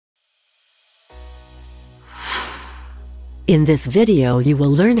In this video you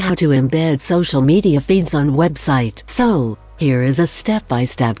will learn how to embed social media feeds on website. So, here is a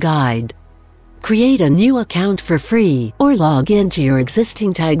step-by-step guide. Create a new account for free or log into your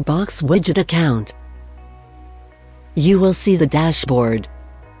existing Taggbox Widget account. You will see the dashboard.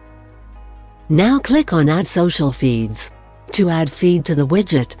 Now click on Add Social Feeds. To add feed to the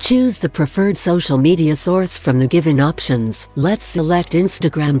widget, choose the preferred social media source from the given options. Let's select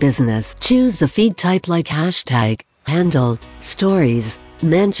Instagram Business. Choose the feed type like hashtag, handle, stories,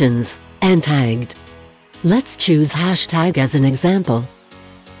 mentions, and tagged. Let's choose hashtag as an example.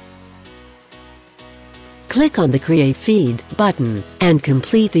 Click on the Create Feed button and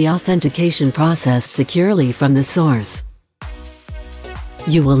complete the authentication process securely from the source.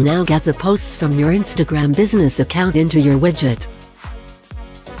 You will now get the posts from your Instagram business account into your widget.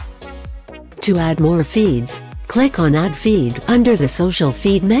 To add more feeds, click on Add Feed under the Social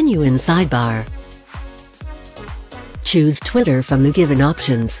Feed menu in sidebar. Choose Twitter from the given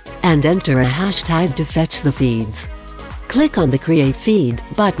options, and enter a hashtag to fetch the feeds. Click on the Create Feed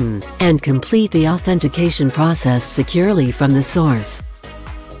button, and complete the authentication process securely from the source.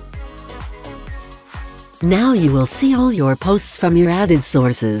 Now you will see all your posts from your added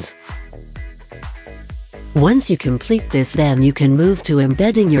sources. Once you complete this, then you can move to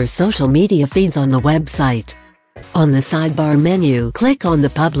embedding your social media feeds on the website. On the sidebar menu, click on the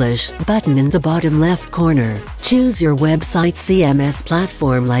Publish button in the bottom left corner. Choose your website CMS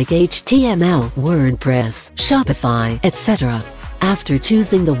platform like HTML, WordPress, Shopify, etc. After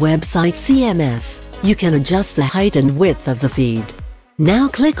choosing the website CMS, you can adjust the height and width of the feed. Now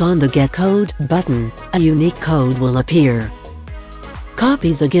click on the Get Code button. A unique code will appear.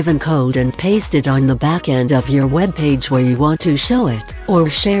 Copy the given code and paste it on the back end of your web page where you want to show it, or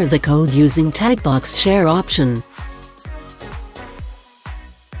share the code using Taggbox Share option.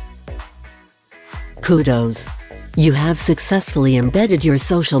 Kudos! You have successfully embedded your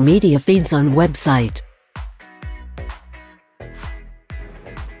social media feeds on website.